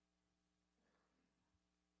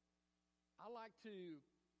like to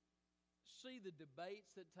see the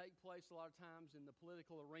debates that take place a lot of times in the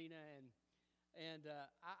political arena, and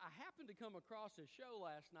I happened to come across a show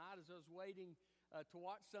last night as I was waiting to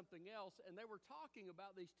watch something else, and they were talking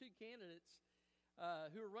about these two candidates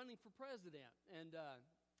who are running for president, and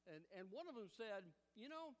one of them said,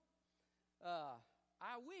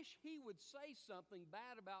 I wish he would say something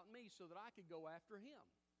bad about me so that I could go after him.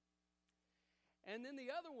 And then the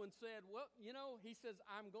other one said, well, he says,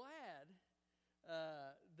 I'm glad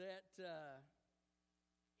that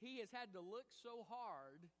he has had to look so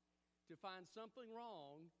hard to find something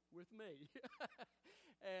wrong with me.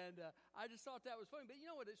 And I just thought that was funny. But you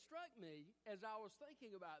know what? It struck me as I was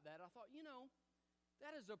thinking about that. I thought,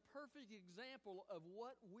 that is a perfect example of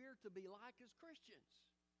what we're to be like as Christians.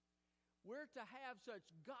 We're to have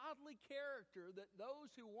such godly character that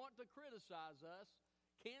those who want to criticize us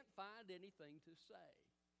can't find anything to say.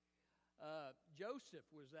 Joseph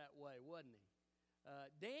was that way, wasn't he?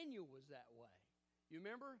 Daniel was that way. You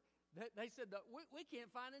remember? They said that we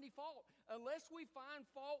can't find any fault. Unless we find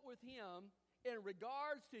fault with him in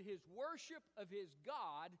regards to his worship of his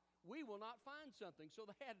God, we will not find something. So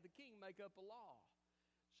they had the king make up a law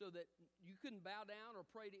so that you couldn't bow down or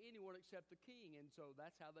pray to anyone except the king. And so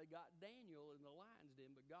that's how they got Daniel in the lion's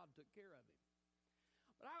den, but God took care of him.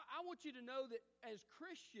 But I want you to know that as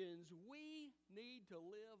Christians, we need to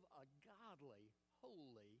live a godly,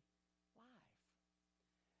 holy life.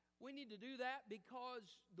 We need to do that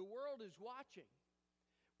because the world is watching.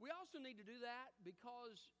 We also need to do that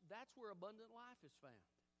because that's where abundant life is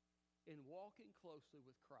found, in walking closely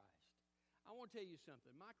with Christ. I want to tell you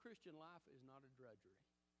something. My Christian life is not a drudgery.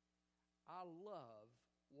 I love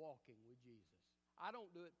walking with Jesus. I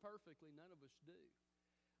don't do it perfectly. None of us do.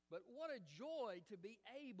 But what a joy to be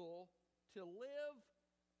able to live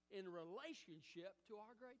in relationship to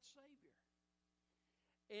our great Savior.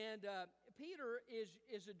 And Peter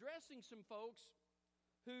is addressing some folks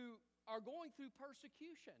who are going through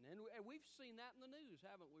persecution. And we've seen that in the news,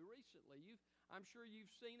 haven't we, recently? I'm sure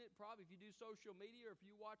you've seen it probably if you do social media or if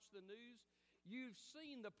you watch the news. You've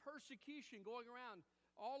seen the persecution going around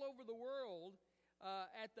all over the world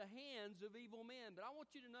at the hands of evil men. But I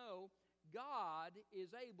want you to know, God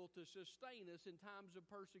is able to sustain us in times of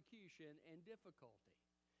persecution and difficulty.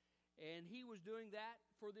 And he was doing that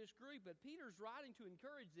for this group. But Peter's writing to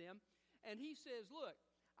encourage them. And he says, look,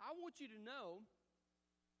 I want you to know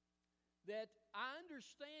that I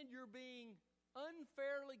understand you're being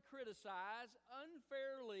unfairly criticized,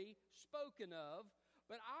 unfairly spoken of.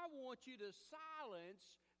 But I want you to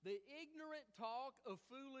silence the ignorant talk of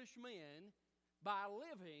foolish men by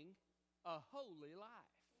living a holy life.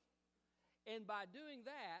 And by doing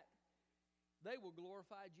that, they will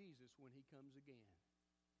glorify Jesus when he comes again.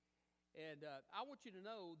 And I want you to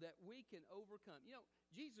know that we can overcome.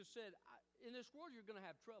 Jesus said, in this world you're going to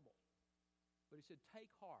have trouble. But he said,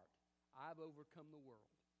 take heart. I've overcome the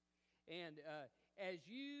world. And as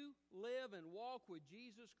you live and walk with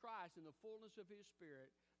Jesus Christ in the fullness of his Spirit,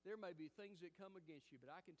 there may be things that come against you. But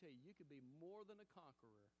I can tell you, you can be more than a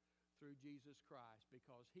conqueror through Jesus Christ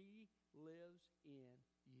because he lives in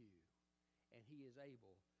you. And he is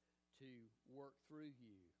able to work through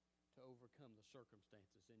you to overcome the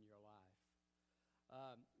circumstances in your life.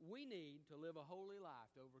 We need to live a holy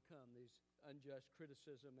life to overcome these unjust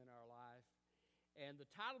criticism in our life. And the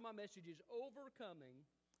title of my message is Overcoming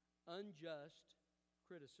Unjust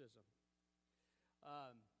Criticism.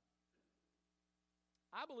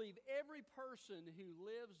 I believe every person who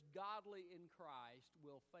lives godly in Christ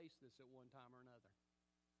will face this at one time or another.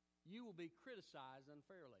 You will be criticized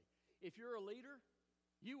unfairly. If you're a leader,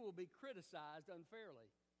 you will be criticized unfairly.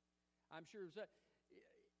 I'm sure there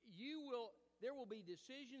will be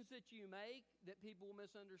decisions that you make that people will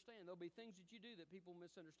misunderstand. There'll be things that you do that people will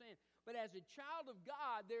misunderstand. But as a child of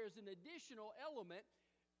God, there is an additional element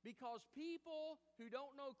because people who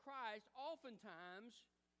don't know Christ, oftentimes,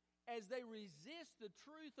 as they resist the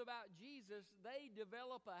truth about Jesus, they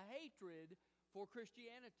develop a hatred for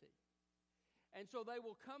Christianity. And so they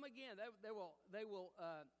will come again. They will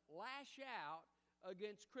lash out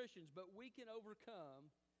against Christians, but we can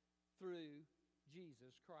overcome through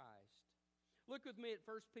Jesus Christ. Look with me at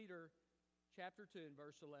 1 Peter chapter 2 and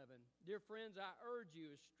verse 11. Dear friends, I urge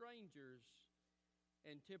you as strangers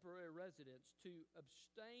and temporary residents to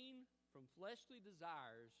abstain from fleshly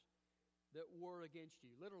desires that war against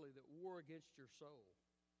you, literally that war against your soul.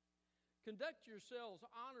 Conduct yourselves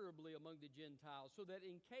honorably among the Gentiles, so that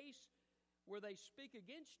in case where they speak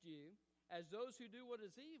against you as those who do what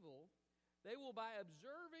is evil, they will by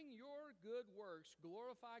observing your good works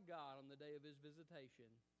glorify God on the day of his visitation.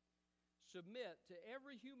 Submit to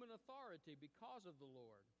every human authority because of the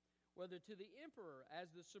Lord, whether to the emperor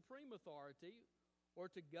as the supreme authority, or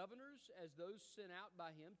to governors as those sent out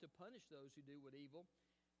by him to punish those who do what is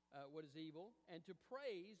evil, and to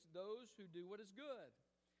praise those who do what is good.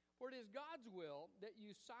 For it is God's will that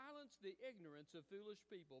you silence the ignorance of foolish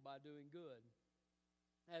people by doing good.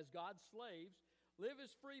 As God's slaves, live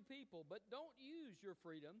as free people, but don't use your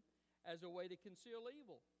freedom as a way to conceal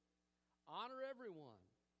evil. Honor everyone.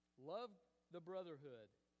 Love the brotherhood.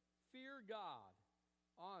 Fear God.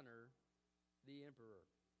 Honor the emperor.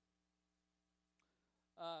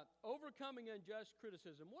 Overcoming unjust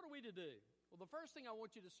criticism. What are we to do? Well, the first thing I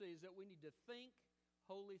want you to see is that we need to think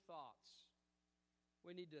holy thoughts.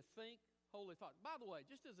 We need to think holy thoughts. By the way,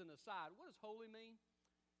 just as an aside, what does holy mean?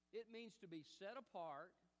 It means to be set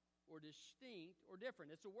apart or distinct or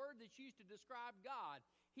different. It's a word that's used to describe God.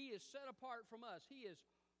 He is set apart from us. He is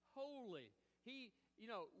holy.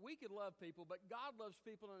 We could love people, but God loves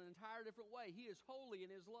people in an entire different way. He is holy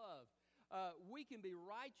in His love. We can be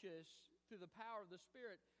righteous through the power of the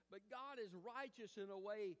Spirit, but God is righteous in a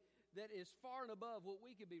way that is far and above what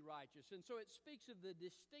we could be righteous. And so it speaks of the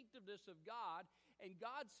distinctiveness of God, and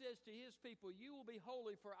God says to His people, you will be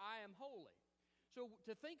holy, for I am holy. So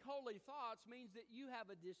to think holy thoughts means that you have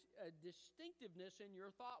a distinctiveness in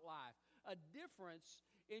your thought life, a difference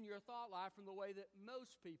in your thought life from the way that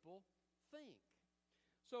most people think.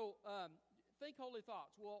 So think holy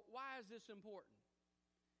thoughts. Well, why is this important?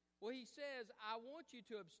 Well, he says, I want you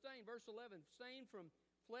to abstain, verse 11, abstain from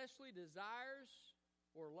fleshly desires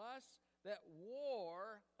or lusts that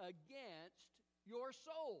war against your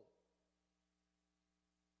soul.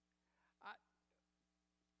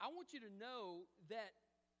 I want you to know that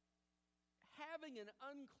having an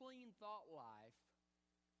unclean thought life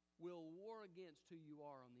will war against who you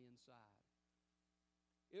are on the inside.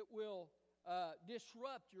 It will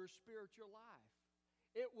disrupt your spiritual life.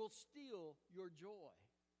 It will steal your joy.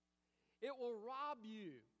 It will rob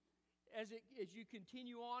you as you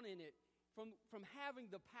continue on in it from having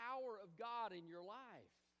the power of God in your life.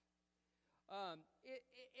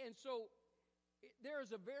 There is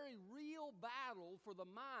a very real battle for the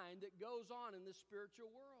mind that goes on in the spiritual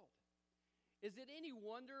world. Is it any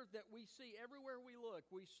wonder that we see everywhere we look,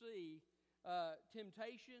 we see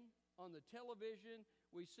temptation on the television,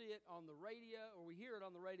 we see it on the radio, or we hear it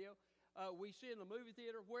on the radio, we see it in the movie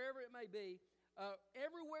theater, wherever it may be.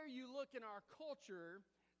 Everywhere you look in our culture,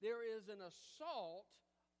 there is an assault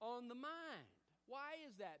on the mind. Why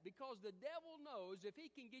is that? Because the devil knows if he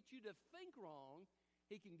can get you to think wrong,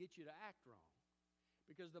 he can get you to act wrong.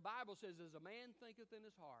 Because the Bible says, as a man thinketh in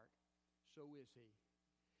his heart, so is he.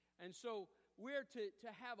 And so we're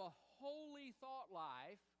to have a holy thought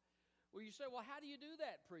life. Well, you say, well, how do you do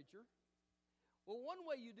that, preacher? Well, one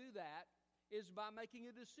way you do that is by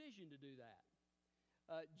making a decision to do that.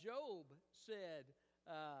 Job said,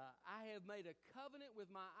 I have made a covenant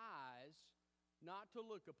with my eyes not to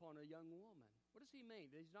look upon a young woman. What does he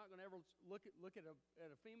mean? He's not going to ever look at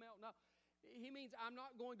a female? No. He means I'm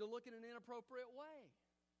not going to look in an inappropriate way.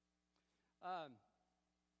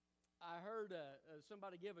 I heard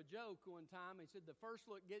somebody give a joke one time. He said the first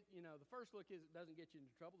look doesn't get you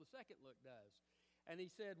into trouble. The second look does. And he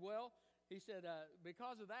said,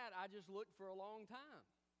 because of that, I just looked for a long time.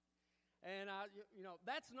 And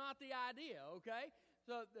that's not the idea. Okay.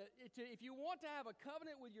 So if you want to have a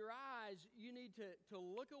covenant with your eyes, you need to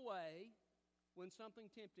look away when something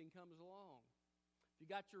tempting comes along. If you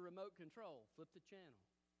got your remote control, flip the channel.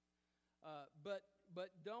 But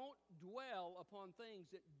don't dwell upon things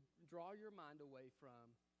that draw your mind away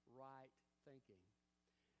from right thinking.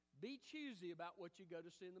 Be choosy about what you go to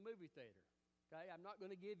see in the movie theater. Okay, I'm not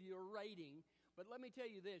going to give you a rating, but let me tell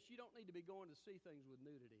you this: you don't need to be going to see things with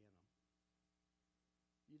nudity in them.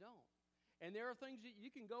 You don't. And there are things that you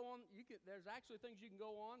can go on. There's actually things you can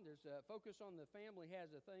go on. There's Focus on the Family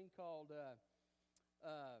has a thing called.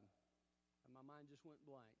 My mind just went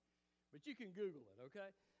blank, but you can Google it. Okay.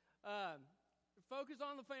 Focus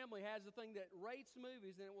on the Family has a thing that rates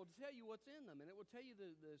movies, and it will tell you what's in them, and it will tell you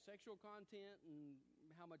the sexual content and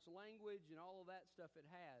how much language and all of that stuff it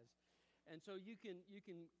has. And so you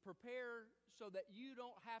can prepare so that you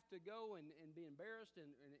don't have to go and be embarrassed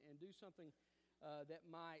and do something that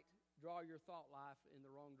might draw your thought life in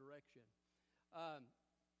the wrong direction.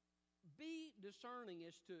 Be discerning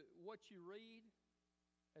as to what you read,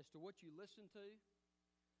 as to what you listen to.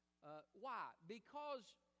 Why? Because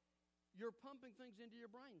you're pumping things into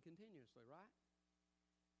your brain continuously, right?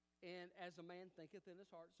 And as a man thinketh in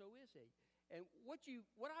his heart, so is he. And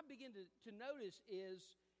what I begin to notice is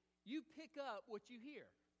you pick up what you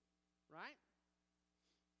hear, right?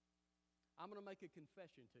 I'm going to make a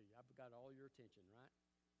confession to you. I've got all your attention, right?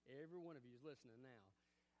 Every one of you is listening now.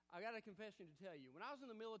 I got a confession to tell you. When I was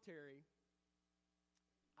in the military,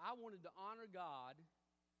 I wanted to honor God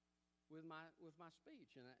with my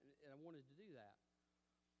speech, and I wanted to do that.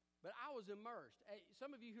 But I was immersed. Hey,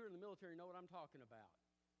 some of you here in the military know what I'm talking about.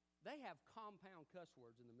 They have compound cuss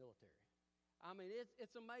words in the military. I mean,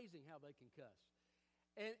 it's amazing how they can cuss.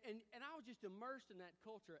 And I was just immersed in that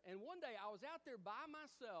culture. And one day I was out there by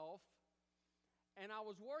myself, and I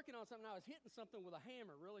was working on something. I was hitting something with a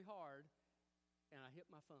hammer really hard, and I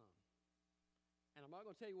hit my thumb. And I'm not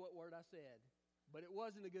going to tell you what word I said, but it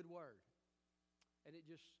wasn't a good word. And it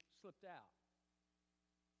just slipped out.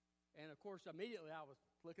 And, of course, immediately I was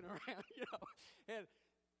looking around, and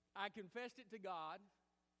I confessed it to God,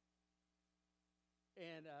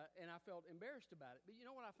 and I felt embarrassed about it. But you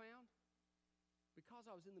know what I found? Because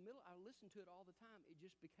I was in the middle, I listened to it all the time. It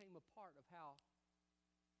just became a part of how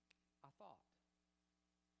I thought.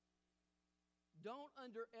 Don't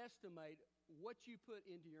underestimate what you put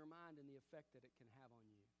into your mind and the effect that it can have on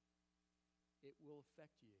you. It will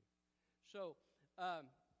affect you. So,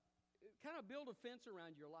 kind of build a fence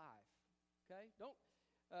around your life. Okay? Don't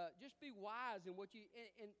just be wise in what you.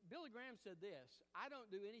 And Billy Graham said this: "I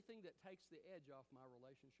don't do anything that takes the edge off my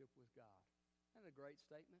relationship with God." Isn't that a great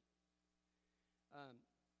statement?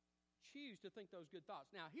 Choose to think those good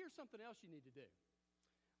thoughts. Now, here's something else you need to do.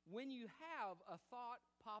 When you have a thought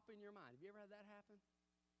pop in your mind, have you ever had that happen?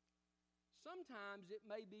 Sometimes it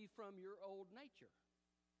may be from your old nature,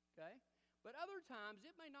 okay? But other times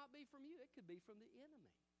it may not be from you. It could be from the enemy.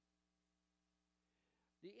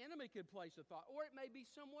 The enemy could place a thought, or it may be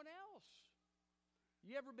someone else.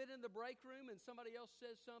 You ever been in the break room and somebody else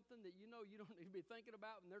says something that you know you don't need to be thinking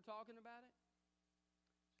about when they're talking about it?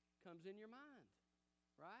 Comes in your mind,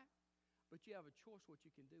 right? But you have a choice what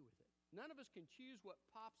you can do with it. None of us can choose what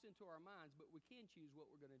pops into our minds, but we can choose what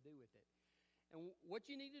we're going to do with it. And what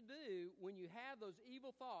you need to do when you have those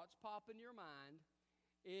evil thoughts pop in your mind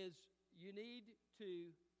is you need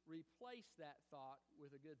to replace that thought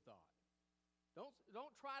with a good thought.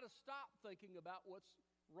 Don't try to stop thinking about what's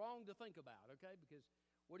wrong to think about, okay? Because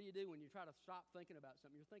what do you do when you try to stop thinking about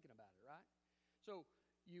something? You're thinking about it, right? So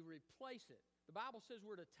you replace it. The Bible says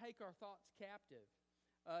we're to take our thoughts captive.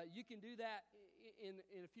 You can do that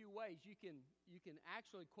in a few ways. You can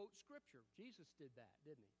actually quote Scripture. Jesus did that,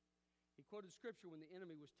 didn't he? He quoted Scripture when the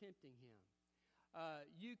enemy was tempting him.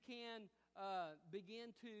 You can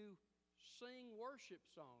begin to sing worship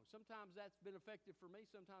songs. Sometimes that's been effective for me.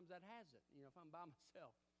 Sometimes that hasn't, if I'm by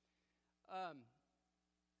myself.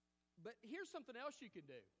 But here's something else you can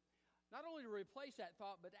do. Not only to replace that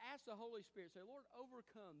thought, but to ask the Holy Spirit, say, Lord,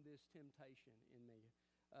 overcome this temptation in me.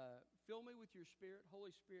 Fill me with your Spirit.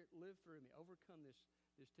 Holy Spirit, live through me. Overcome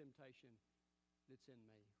this temptation that's in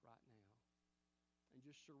me right now. And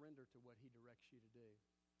just surrender to what He directs you to do.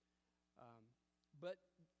 But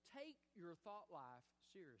take your thought life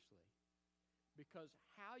seriously, because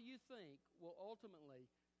how you think will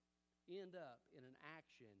ultimately end up in an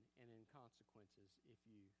action and in consequences if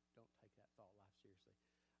you don't take that thought life seriously.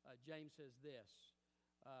 James says this,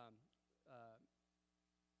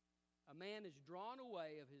 a man is drawn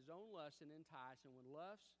away of his own lust and enticed, and when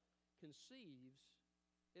lust conceives,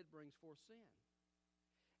 it brings forth sin.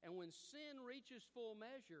 And when sin reaches full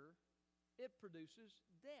measure, it produces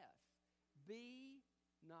death. Be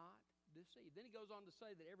not deceived. Then he goes on to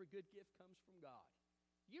say that every good gift comes from God.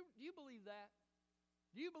 Do you believe that?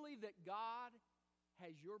 Do you believe that God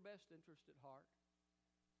has your best interest at heart?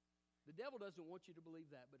 The devil doesn't want you to believe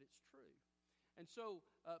that, but it's true. And so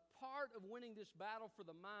part of winning this battle for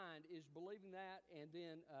the mind is believing that and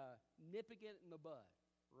then nipping it in the bud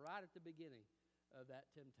right at the beginning of that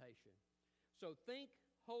temptation. So think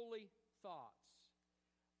holy thoughts.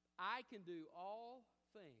 I can do all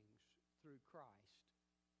things through Christ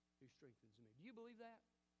who strengthens me. Do you believe that?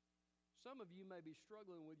 Some of you may be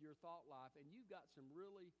struggling with your thought life, and you've got some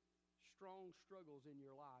really strong struggles in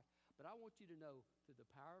your life. But I want you to know, through the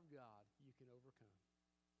power of God, you can overcome.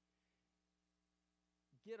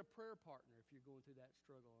 Get a prayer partner if you're going through that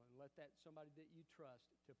struggle, and let that somebody that you trust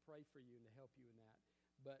to pray for you and to help you in that.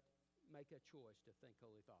 But make a choice to think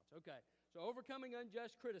holy thoughts. Okay, so overcoming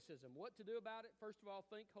unjust criticism. What to do about it? First of all,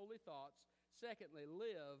 think holy thoughts. Secondly,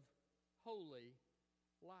 live holy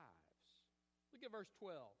lives. Look at verse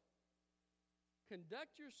 12.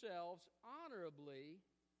 Conduct yourselves honorably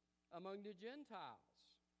among the Gentiles,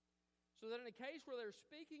 so that in a case where they're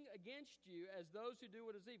speaking against you as those who do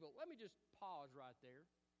what is evil. Let me just pause right there.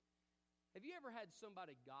 Have you ever had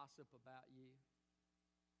somebody gossip about you?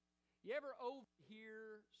 You ever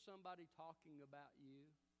overhear somebody talking about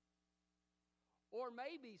you? Or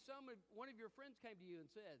maybe one of your friends came to you and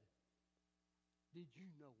said, "Did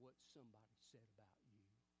you know what somebody said about you?"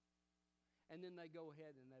 and then they go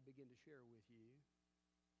ahead and they begin to share with you.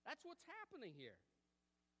 That's what's happening here.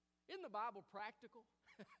 Isn't the Bible practical?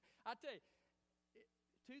 I tell you,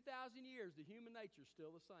 2,000 years, the human nature is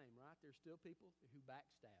still the same, right? There's still people who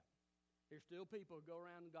backstab. There's still people who go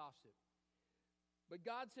around and gossip. But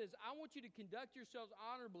God says, I want you to conduct yourselves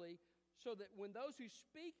honorably so that when those who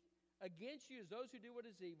speak against you as those who do what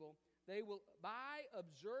is evil, they will, by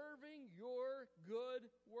observing your good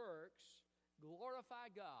works, glorify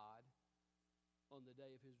God on the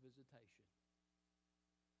day of His visitation.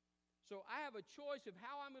 So I have a choice of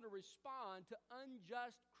how I'm going to respond to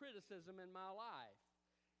unjust criticism in my life.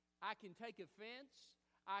 I can take offense.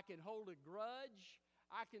 I can hold a grudge.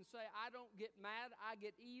 I can say, I don't get mad, I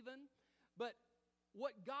get even. But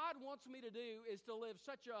what God wants me to do is to live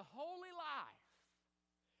such a holy life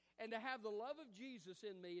and to have the love of Jesus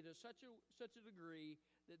in me to such a degree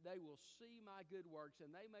that they will see my good works,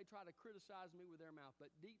 and they may try to criticize me with their mouth,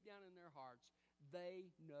 but deep down in their hearts,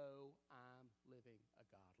 they know I'm living a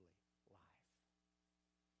godly life.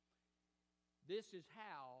 This is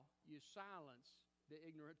how you silence the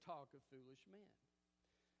ignorant talk of foolish men.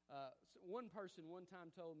 One person one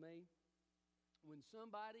time told me, when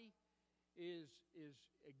somebody is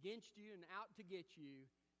against you and out to get you,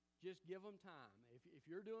 just give them time. If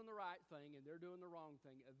you're doing the right thing and they're doing the wrong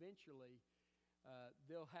thing, eventually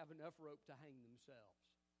they'll have enough rope to hang themselves.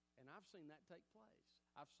 And I've seen that take place.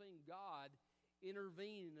 I've seen God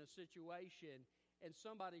intervene in a situation and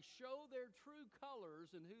somebody show their true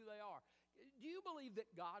colors and who they are. Do you believe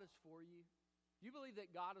that God is for you? Do you believe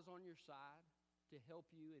that God is on your side to help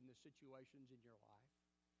you in the situations in your life?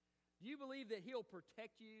 Do you believe that He'll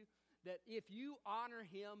protect you, that if you honor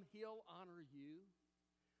Him, He'll honor you?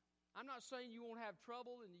 I'm not saying you won't have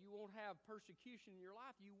trouble and you won't have persecution in your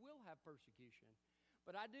life. You will have persecution.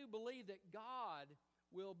 But I do believe that God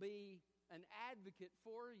will be an advocate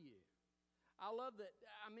for you. I love that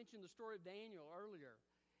I mentioned the story of Daniel earlier.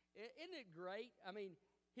 Isn't it great? I mean,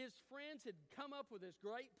 his friends had come up with this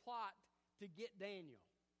great plot to get Daniel.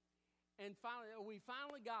 And we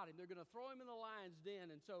finally got him. They're going to throw him in the lion's den.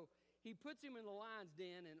 And so he puts him in the lion's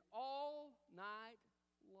den, and all night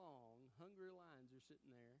long, hungry lions are sitting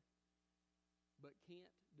there, but can't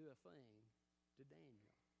do a thing to Daniel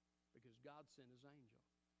because God sent His angel.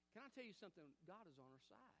 Can I tell you something? God is on our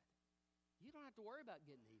side. You don't have to worry about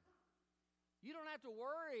getting even. You don't have to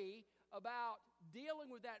worry about dealing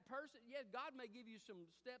with that person. Yeah, God may give you some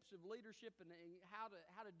steps of leadership and how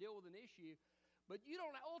to deal with an issue, but you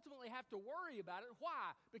don't ultimately have to worry about it.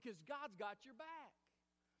 Why? Because God's got your back.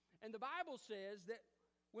 And the Bible says that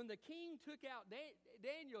when the king took out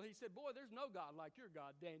Daniel, he said, boy, there's no God like your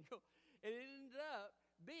God, Daniel. And it ended up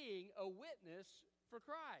being a witness for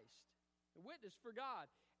Christ, a witness for God.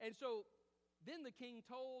 And so then the king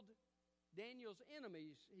told Daniel's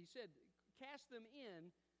enemies, he said, cast them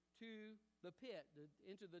into the pit,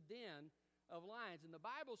 into the den of lions. And the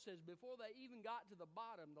Bible says before they even got to the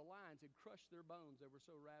bottom, the lions had crushed their bones. They were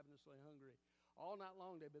so ravenously hungry. All night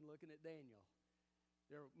long they've been looking at Daniel.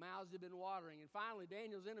 Their mouths have been watering. And finally,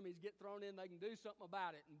 Daniel's enemies get thrown in. They can do something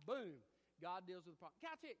about it. And boom, God deals with the problem.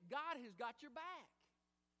 Can I tell you, God has got your back.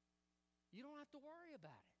 You don't have to worry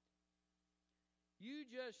about it. You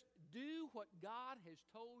just do what God has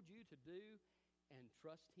told you to do and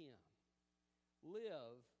trust Him.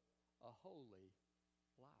 Live a holy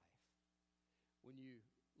life. When you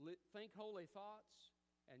think holy thoughts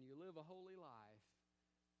and you live a holy life,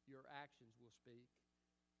 your actions will speak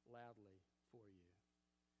loudly for you.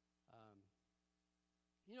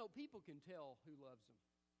 People can tell who loves them.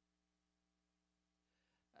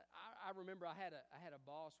 I remember I had a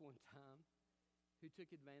boss one time who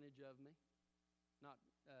took advantage of me, not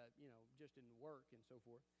just in work and so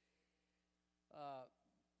forth.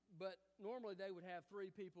 But normally they would have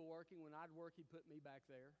 3 people working. When I'd work, he'd put me back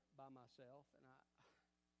there by myself. And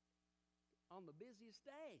on the busiest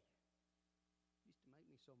day, it used to make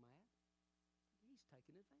me so mad. He's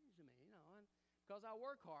taking advantage of me, and because I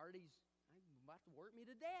work hard, he's about to work me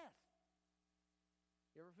to death.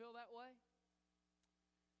 You ever feel that way?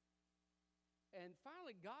 And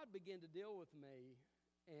finally, God began to deal with me,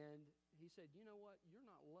 and He said, you know what? You're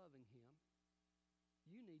not loving him.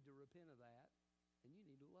 You need to repent of that, and you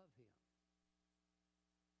need to love him.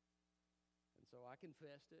 And so I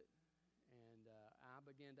confessed it, and I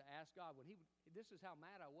began to ask God. This is how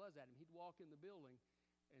mad I was at him. He'd walk in the building,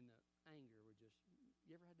 and the anger would just,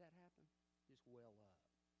 you ever had that happen? Just well up.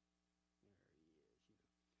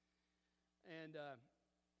 There he is,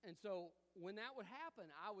 And so when that would happen,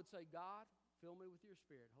 I would say, God, fill me with your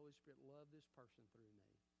Spirit. Holy Spirit, love this person through me.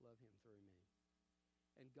 Love him through me.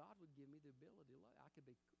 And God would give me the ability to love.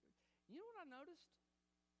 You know what I noticed?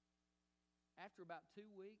 After about 2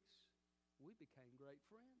 weeks, we became great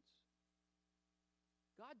friends.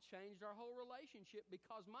 God changed our whole relationship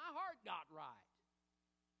because my heart got right.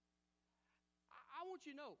 I want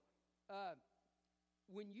you to know,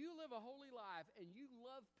 when you live a holy life and you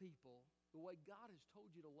love people the way God has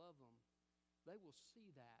told you to love them, they will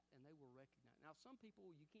see that and they will recognize. Now, some people,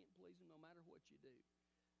 you can't please them no matter what you do.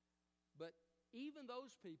 But even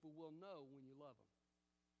those people will know when you love them.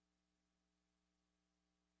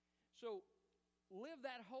 So, live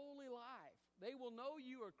that holy life. They will know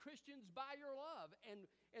you are Christians by your love.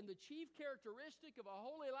 And the chief characteristic of a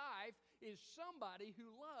holy life is somebody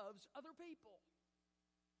who loves other people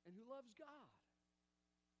and who loves God.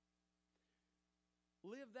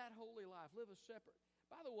 Live that holy life. Live a separate.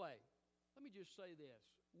 By the way, let me just say this.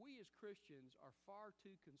 We as Christians are far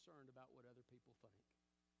too concerned about what other people think.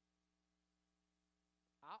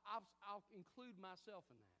 I'll include myself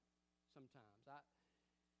in that sometimes.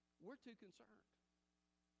 We're too concerned.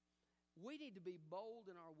 We need to be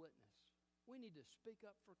bold in our witness. We need to speak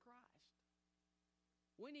up for Christ.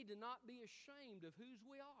 We need to not be ashamed of whose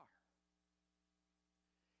we are.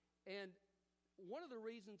 And one of the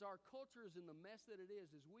reasons our culture is in the mess that it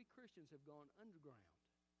is we Christians have gone underground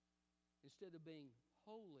instead of being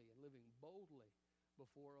holy and living boldly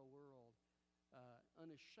before a world,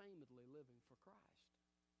 unashamedly living for Christ.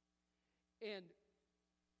 And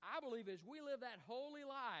I believe as we live that holy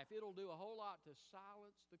life, it'll do a whole lot to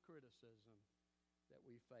silence the criticism that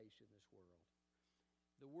we face in this world.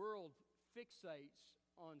 The world fixates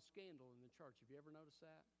on scandal in the church. Have you ever noticed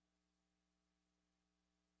that?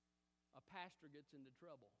 A pastor gets into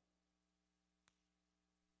trouble.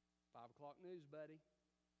 5 o'clock news, buddy.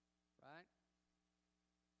 Right?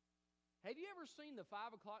 Have you ever seen the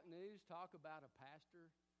 5 o'clock news talk about a pastor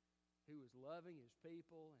who is loving his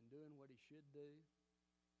people and doing what he should do?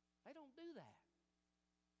 They don't do that.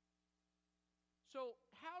 So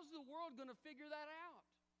how's the world going to figure that out?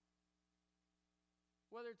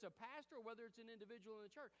 Whether it's a pastor or whether it's an individual in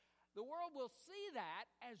the church. The world will see that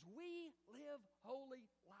as we live holy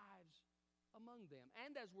lives among them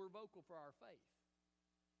and as we're vocal for our faith.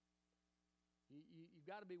 You've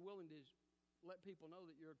got to be willing to let people know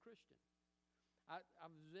that you're a Christian. I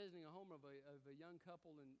was visiting a home of a young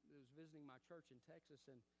couple and was visiting my church in Texas,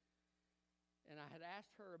 and I had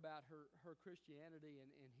asked her about her Christianity,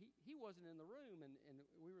 and he wasn't in the room, and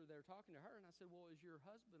we were there talking to her, and I said, well, is your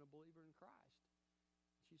husband a believer in Christ?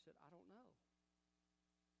 She said, I don't know.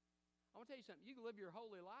 I want to tell you something. You can live your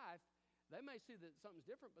holy life. They may see that something's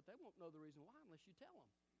different, but they won't know the reason why unless you tell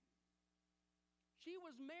them. She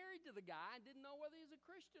was married to the guy and didn't know whether he's a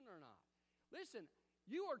Christian or not. Listen,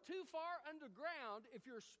 you are too far underground if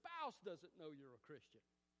your spouse doesn't know you're a Christian.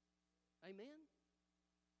 Amen?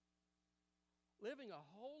 Living a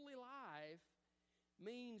holy life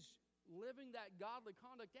means living that godly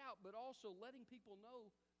conduct out, but also letting people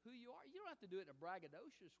know who you are. You don't have to do it in a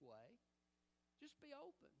braggadocious way. Just be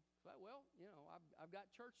open. Like, well, I've got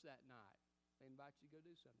church that night. They invite you to go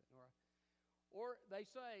do something. Or they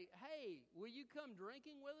say, hey, will you come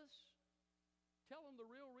drinking with us? Tell them the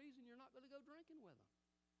real reason you're not going to go drinking with them.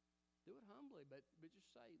 Do it humbly, but just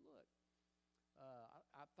say, look,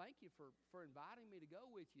 I thank you for inviting me to go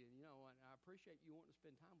with you. And I appreciate you wanting to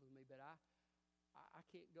spend time with me, but I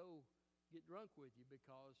can't go get drunk with you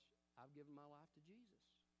because I've given my life to Jesus.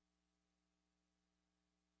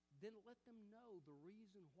 Then let them know the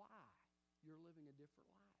reason why you're living a different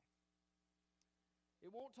life.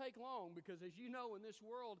 It won't take long because, as you know, in this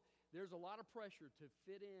world, there's a lot of pressure to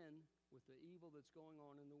fit in with the evil that's going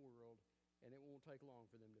on in the world, and it won't take long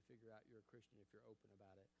for them to figure out you're a Christian if you're open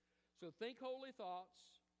about it. So think holy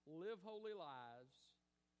thoughts, live holy lives,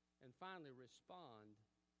 and finally respond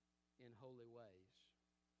in holy ways.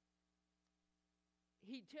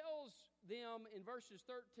 He tells them in verses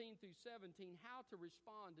 13 through 17 how to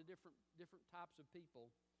respond to different types of people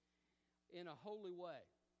in a holy way.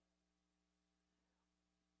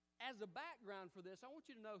 As a background for this, I want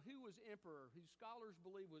you to know who was emperor, who scholars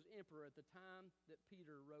believe was emperor at the time that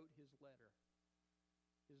Peter wrote his letter.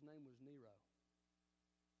 His name was Nero.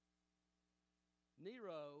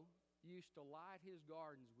 Nero used to light his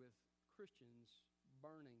gardens with Christians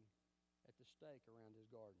burning at the stake around his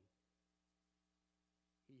garden.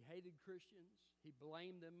 He hated Christians. He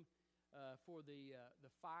blamed them for the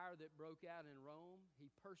fire that broke out in Rome.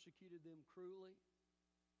 He persecuted them cruelly.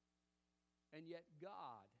 And yet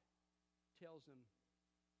God tells him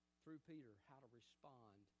through Peter how to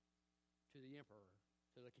respond to the emperor,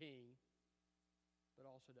 to the king, but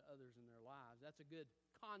also to others in their lives. That's a good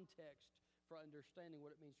context for understanding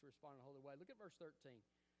what it means to respond in a holy way. Look at verse 13.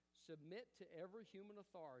 Submit to every human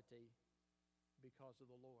authority because of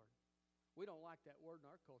the Lord. We don't like that word in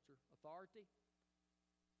our culture, authority.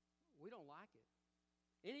 We don't like it.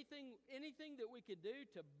 Anything that we could do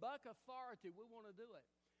to buck authority, we want to do it.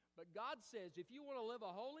 But God says if you want to live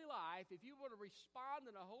a holy life, if you want to respond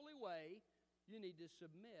in a holy way, you need to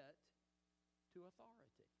submit to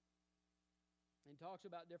authority. And he talks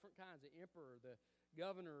about different kinds, the emperor, the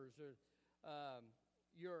governors, or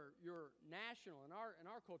your national. In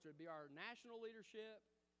our culture, it'd be our national leadership,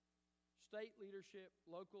 state leadership,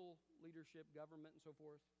 local leadership, government, and so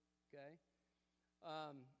forth. Okay?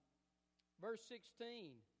 Verse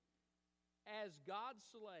 16, as God's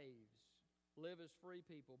slaves, live as free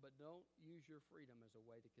people, but don't use your freedom as a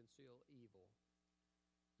way to conceal evil.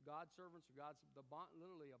 God's servants are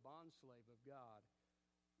literally a bond slave of God.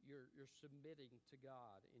 You're submitting to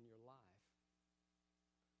God in your life.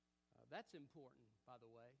 That's important, by the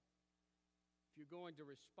way. If you're going to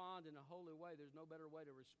respond in a holy way, there's no better way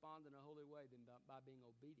to respond in a holy way than by being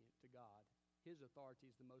obedient to God. His authority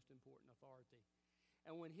is the most important authority.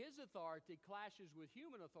 And when His authority clashes with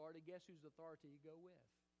human authority, guess whose authority you go with?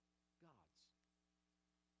 God's.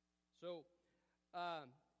 So,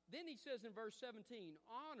 then he says in verse 17,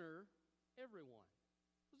 honor everyone.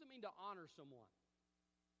 What does it mean to honor someone?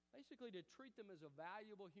 Basically, to treat them as a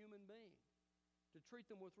valuable human being, to treat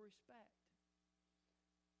them with respect.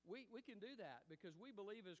 We can do that because we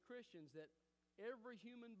believe as Christians that every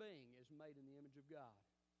human being is made in the image of God.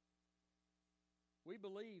 We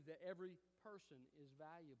believe that every person is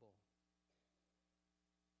valuable.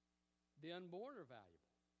 The unborn are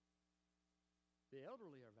valuable. The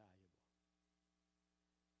elderly are valuable.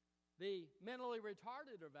 The mentally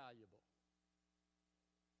retarded are valuable.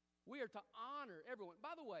 We are to honor everyone.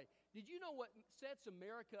 By the way, did you know what sets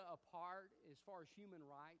America apart as far as human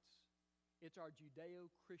rights? It's our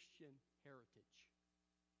Judeo-Christian heritage.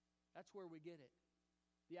 That's where we get it.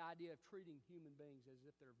 The idea of treating human beings as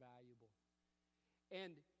if they're valuable.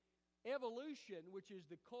 And evolution, which is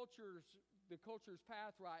the culture's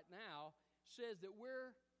path right now, says that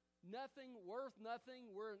we're nothing, worth nothing,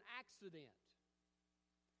 we're an accident.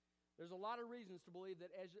 There's a lot of reasons to believe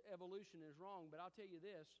that evolution is wrong, but I'll tell you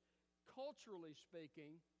this, culturally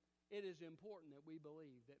speaking, it is important that we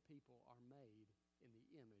believe that people are made in the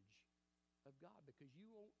image of God because you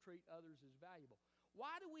won't treat others as valuable.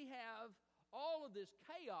 Why do we have all of this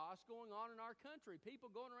chaos going on in our country? People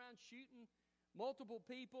going around shooting multiple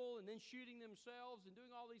people and then shooting themselves and doing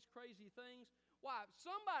all these crazy things. Why?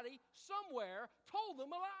 Somebody somewhere told them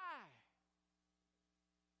a lie.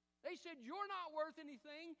 They said, you're not worth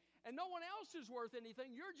anything and no one else is worth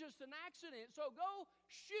anything. You're just an accident. So go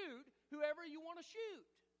shoot whoever you want to shoot.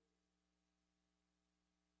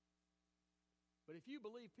 But if you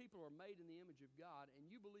believe people are made in the image of God and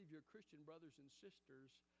you believe your Christian brothers and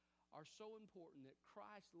sisters are so important that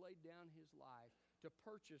Christ laid down His life to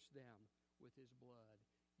purchase them with His blood,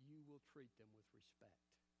 you will treat them with respect.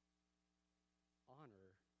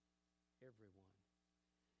 Honor everyone.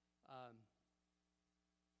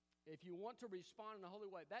 If you want to respond in a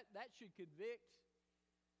holy way, that should convict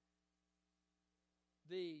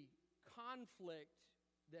the conflict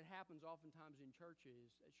that happens oftentimes in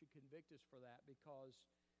churches. It should convict us for that because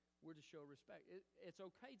we're to show respect. It's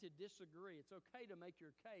okay to disagree. It's okay to make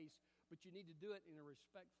your case, but you need to do it in a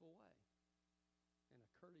respectful way, in a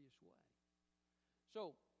courteous way.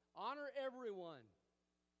 So, honor everyone.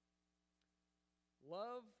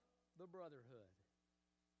 Love the brotherhood.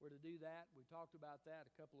 We're to do that. We talked about that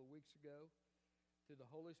a couple of weeks ago. Through the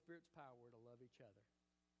Holy Spirit's power, we're to love each other.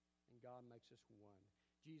 And God makes us one.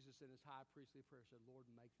 Jesus in His high priestly prayer said, Lord,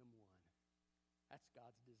 make them one. That's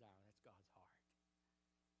God's desire. That's God's heart.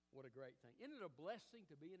 What a great thing. Isn't it a blessing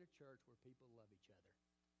to be in a church where people love each other?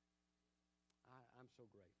 I'm so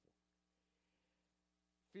grateful.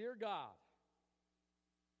 Fear God.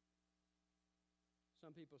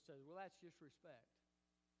 Some people say, well, that's just respect.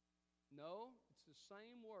 No, it's the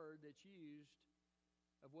same word that's used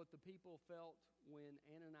of what the people felt when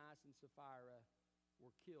Ananias and Sapphira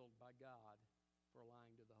were killed by God for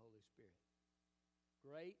lying to the Holy Spirit.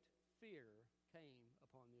 Great fear came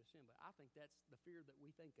upon the assembly. I think that's the fear that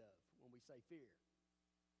we think of when we say fear.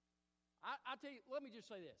 I tell you, let me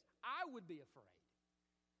just say this. I would be afraid.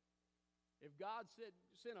 If God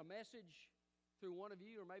sent a message through one of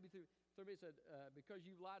you or maybe through me said, because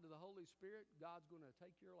you've lied to the Holy Spirit, God's going to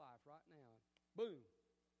take your life right now. Boom.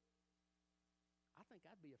 I think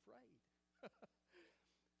I'd be afraid.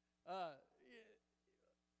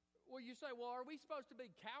 Well, you say, well, are we supposed to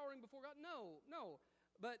be cowering before God? No.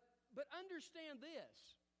 But understand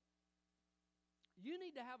this. You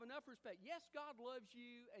need to have enough respect. Yes, God loves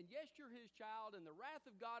you, and yes, you're His child, and the wrath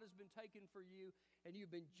of God has been taken for you, and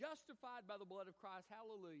you've been justified by the blood of Christ.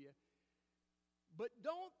 Hallelujah. But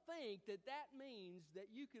don't think that that means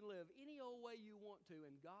that you can live any old way you want to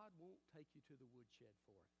and God won't take you to the woodshed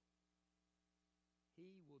for it.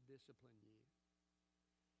 He will discipline you.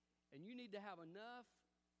 And you need to have enough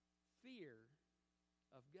fear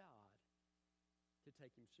of God to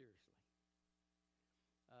take Him seriously.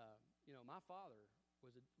 My father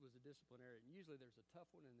was a disciplinarian. Usually there's a tough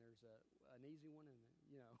one and there's an easy one, and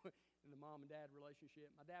in the mom and dad relationship.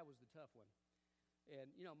 My dad was the tough one. And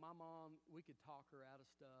my mom, we could talk her out of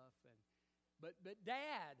stuff, but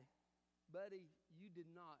Dad, buddy, you did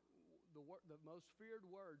not. The most feared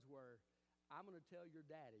words were, "I'm going to tell your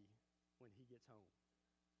daddy when he gets home."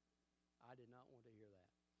 I did not want to hear that.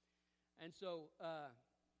 And so,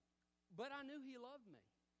 but I knew he loved me.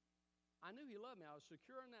 I knew he loved me. I was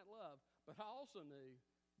secure in that love, but I also knew,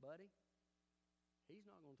 buddy, he's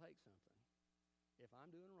not going to take something. If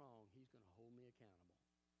I'm doing wrong, he's going to hold me accountable.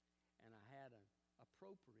 And I had an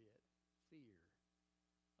appropriate fear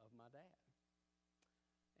of my dad.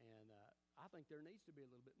 And I think there needs to be a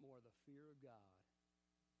little bit more of the fear of God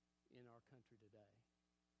in our country today.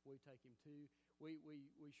 We take him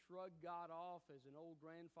we shrug God off as an old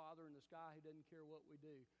grandfather in the sky who doesn't care what we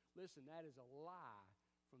do. Listen, that is a lie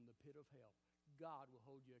from the pit of hell. God will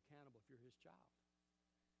hold you accountable if you're his child.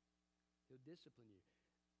 He'll discipline you.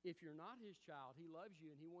 If you're not his child, he loves you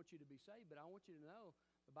and he wants you to be saved. But I want you to know,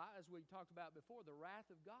 as we talked about before, the wrath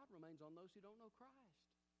of God remains on those who don't know Christ.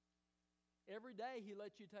 Every day he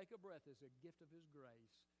lets you take a breath as a gift of his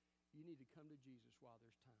grace. You need to come to Jesus while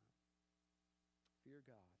there's time. Fear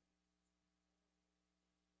God.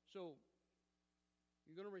 So,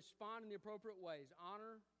 you're going to respond in the appropriate ways.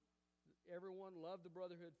 Honor everyone, love the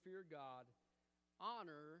brotherhood, fear God.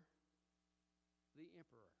 Honor the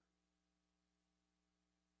emperor.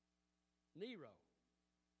 Nero.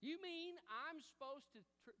 You mean I'm supposed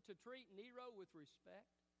to treat Nero with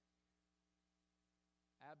respect?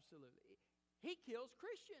 Absolutely. He kills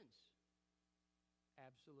Christians.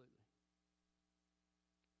 Absolutely.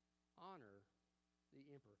 Honor the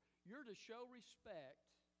emperor. You're to show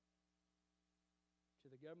respect to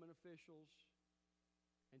the government officials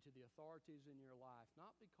and to the authorities in your life,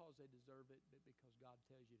 not because they deserve it, but because God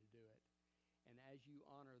tells you to do it. And as you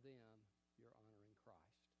honor them, you're honoring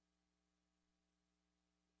Christ.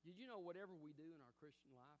 Did you know whatever we do in our Christian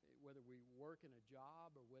life, whether we work in a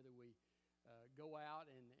job or whether we go out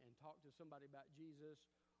and talk to somebody about Jesus,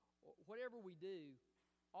 whatever we do,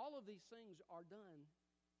 all of these things are done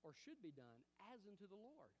or should be done as unto the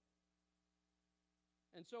Lord.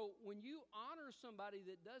 And so when you honor somebody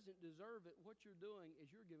that doesn't deserve it, what you're doing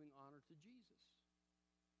is you're giving honor to Jesus.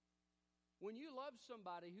 When you love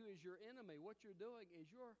somebody who is your enemy, what you're doing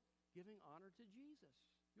is you're giving honor to Jesus.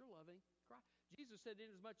 You're loving Christ. Jesus said,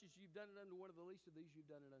 "Inasmuch as you've done it unto one of the least of these,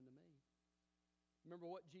 you've done it unto me." Remember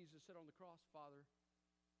what Jesus said on the cross? "Father,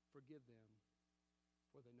 forgive them,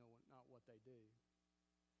 for they know not what they do."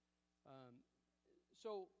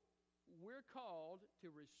 So we're called to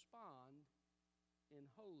respond in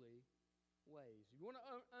holy ways. If you want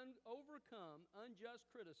to overcome unjust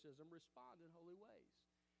criticism, respond in holy ways.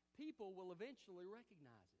 People will eventually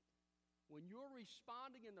recognize it. When you're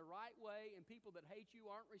responding in the right way and people that hate you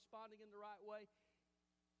aren't responding in the right way,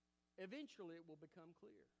 eventually it will become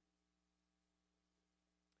clear.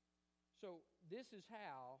 So this is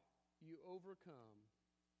how you overcome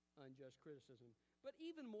unjust criticism. But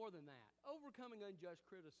even more than that, overcoming unjust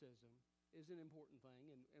criticism is an important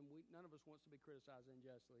thing, and none of us wants to be criticized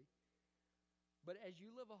unjustly. But as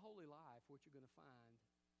you live a holy life, what you're going to find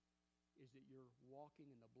is that you're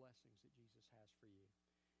walking in the blessings that Jesus has for you.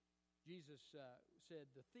 Jesus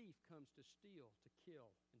said, "The thief comes to steal, to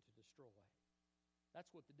kill, and to destroy."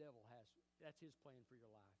 That's what the devil has. That's his plan for your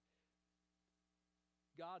life.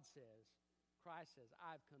 God says, Christ says,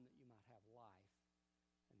 "I've come that you might have life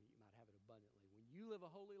and that you might have it abundantly." When you live a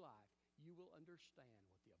holy life, you will understand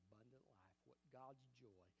what the abundant life, what God's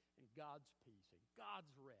joy and God's peace and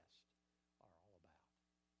God's rest are all about.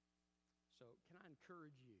 So can I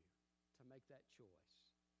encourage you to make that choice,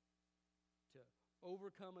 to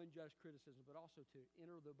overcome unjust criticism, but also to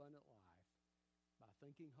enter the abundant life by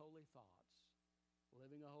thinking holy thoughts,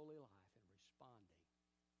 living a holy life, and responding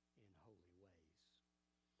in holy ways.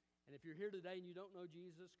 And if you're here today and you don't know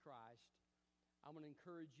Jesus Christ, I'm going to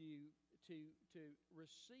encourage you to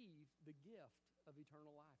receive the gift of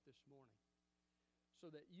eternal life this morning, so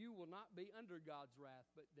that you will not be under God's wrath,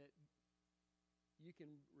 but that you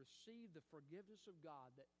can receive the forgiveness of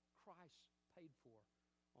God that Christ paid for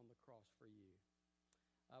on the cross for you.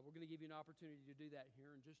 We're going to give you an opportunity to do that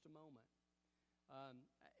here in just a moment.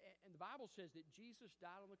 And the Bible says that Jesus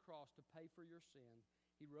died on the cross to pay for your sin.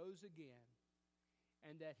 He rose again.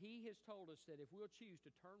 and that He has told us that if we'll choose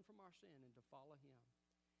to turn from our sin and to follow Him,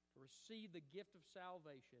 to receive the gift of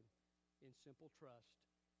salvation in simple trust,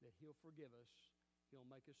 that He'll forgive us, He'll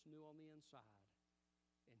make us new on the inside,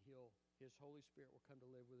 and His Holy Spirit will come to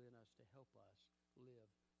live within us to help us live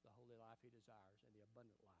the holy life He desires and the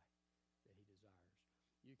abundant life that He desires.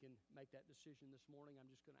 You can make that decision this morning. I'm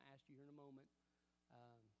just going to ask you here in a moment,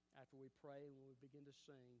 after we pray and when we begin to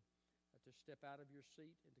sing, to step out of your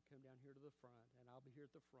seat and to come down here to the front, and I'll be here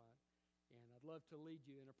at the front, and I'd love to lead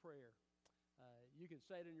you in a prayer. You can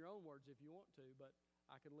say it in your own words if you want to, but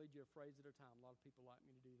I can lead you a phrase at a time. A lot of people like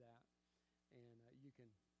me to do that, and you can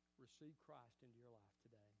receive Christ into your life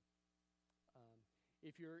today.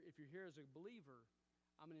 If you're here as a believer,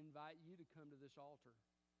 I'm going to invite you to come to this altar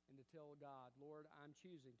and to tell God, Lord, I'm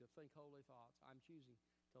choosing to think holy thoughts. I'm choosing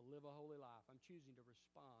to live a holy life. I'm choosing to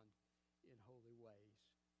respond in holy ways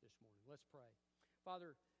this morning. Let's pray.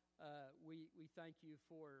 Father, we thank you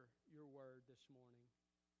for your word this morning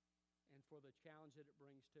and for the challenge that it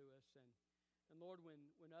brings to us. And Lord,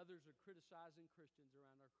 when others are criticizing Christians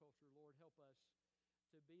around our culture, Lord, help us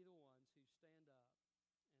to be the ones who stand up